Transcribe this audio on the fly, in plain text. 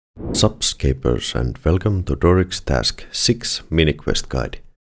Subscapers, and welcome to Doric's Task 6 Miniquest guide.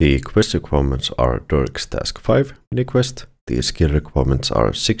 The quest requirements are Doric's Task 5 Miniquest. The skill requirements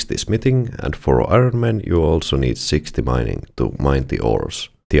are 60 smithing, and for Ironmen you also need 60 mining to mine the ores.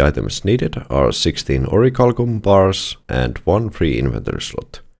 The items needed are 16 Orikalkum bars and 1 free inventory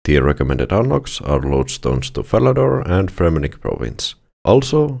slot. The recommended unlocks are lodestones to Falador and Fremenic province.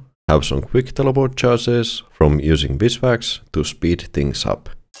 Also, have some quick teleport charges from using beeswax to speed things up.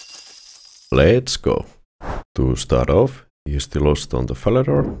 Let's go! To start off, use the lodestone to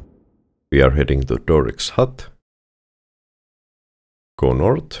Falador. We are heading to Doric's hut. Go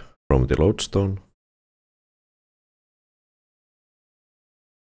north from the lodestone.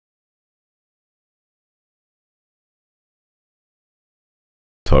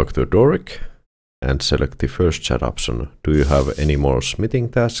 Talk to Doric and select the first chat option. Do you have any more smithing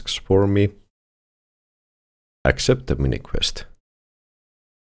tasks for me? Accept the mini quest.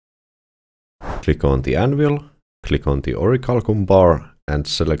 Click on the anvil, click on the Orikalkum bar and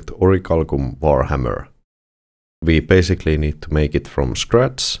select Orikalkum warhammer. We basically need to make it from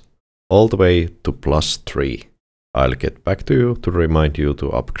scratch all the way to +3. I'll get back to you to remind you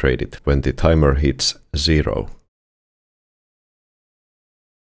to upgrade it when the timer hits 0.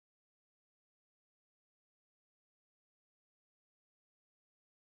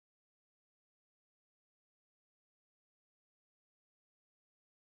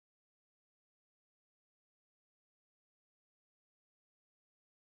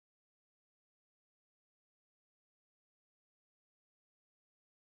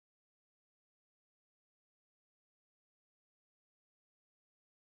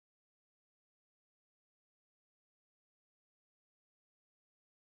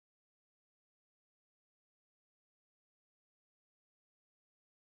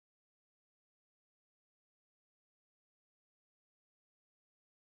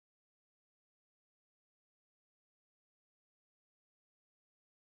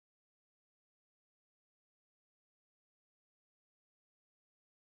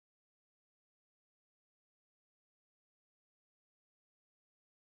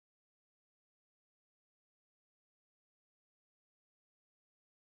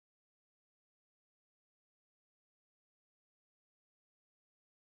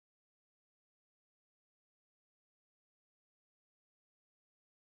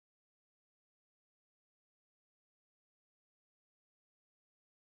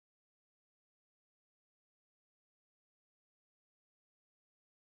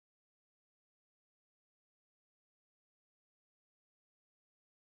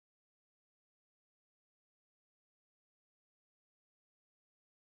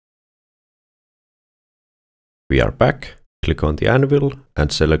 We are back, click on the anvil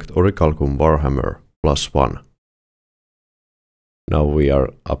and select Orikalkum warhammer +1. Now we are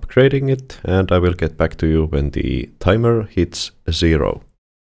upgrading it and I will get back to you when the timer hits 0.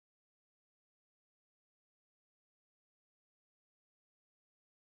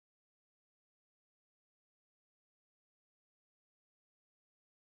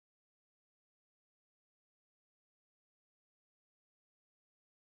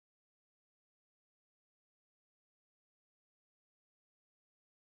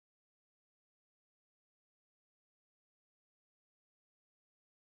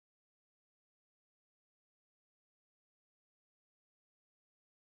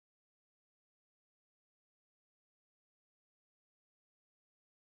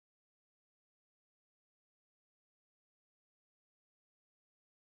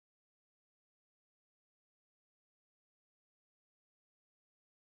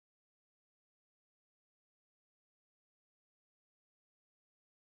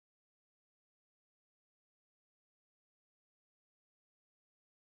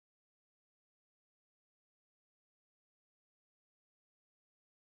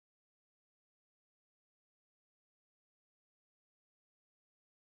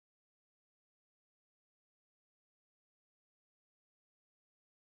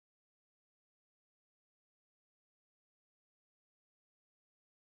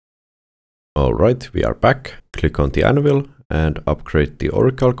 Alright, we are back. Click on the anvil and upgrade the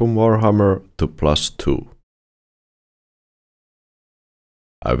Orikalkum warhammer to +2.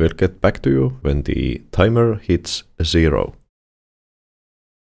 I will get back to you when the timer hits 0.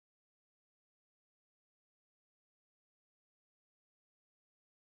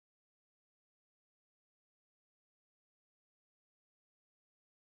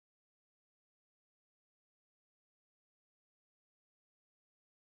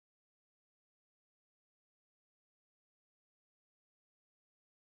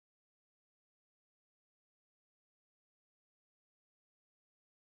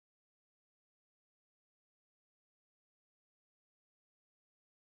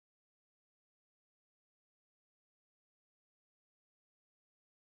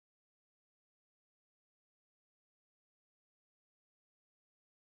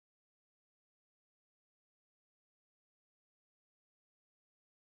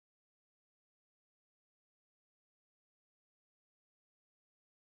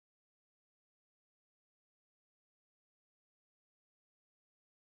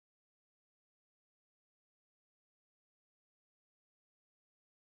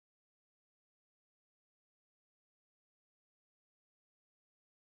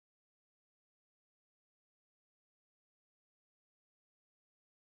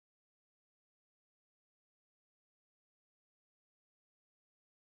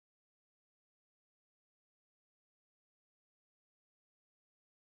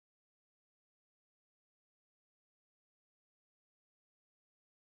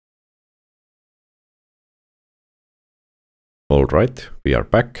 Alright, we are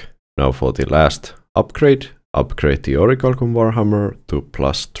back. Now for the last upgrade. Upgrade the Orikalkum warhammer to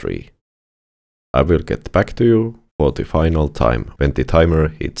 +3. I will get back to you for the final time when the timer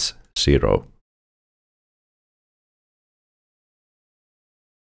hits 0.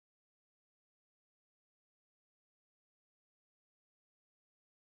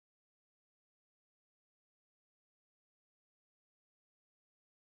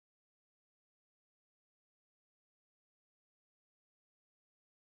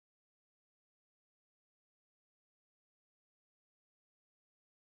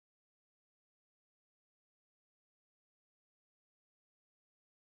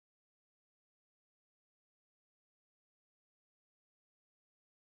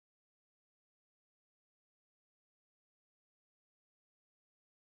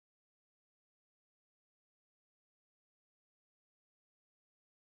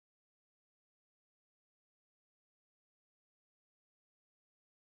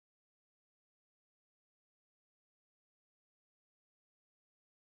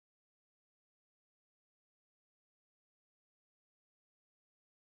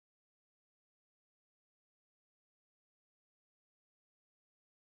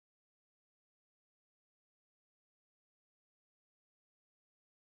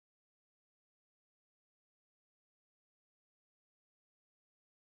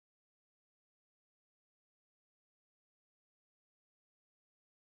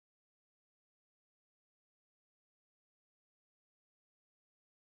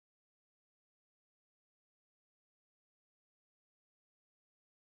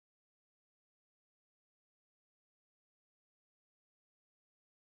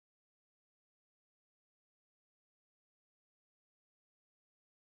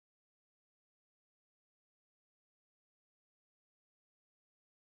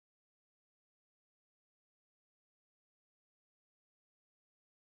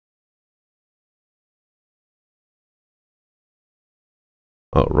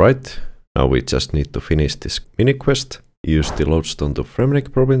 Alright, now we just need to finish this mini-quest. Use the lodestone to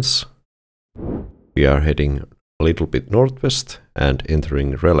Fremnik province. We are heading a little bit northwest and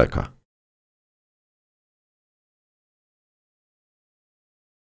entering Reqs.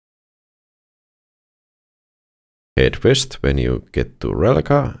 Head west when you get to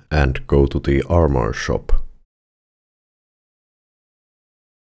Reqs and go to the armor shop.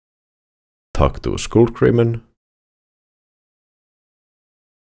 Talk to Skullcreamen.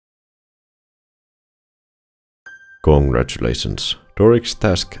 Congratulations, Doric's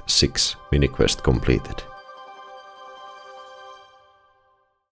task 6 mini-quest completed.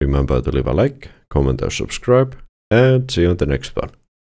 Remember to leave a like, comment or subscribe, and see you on the next one.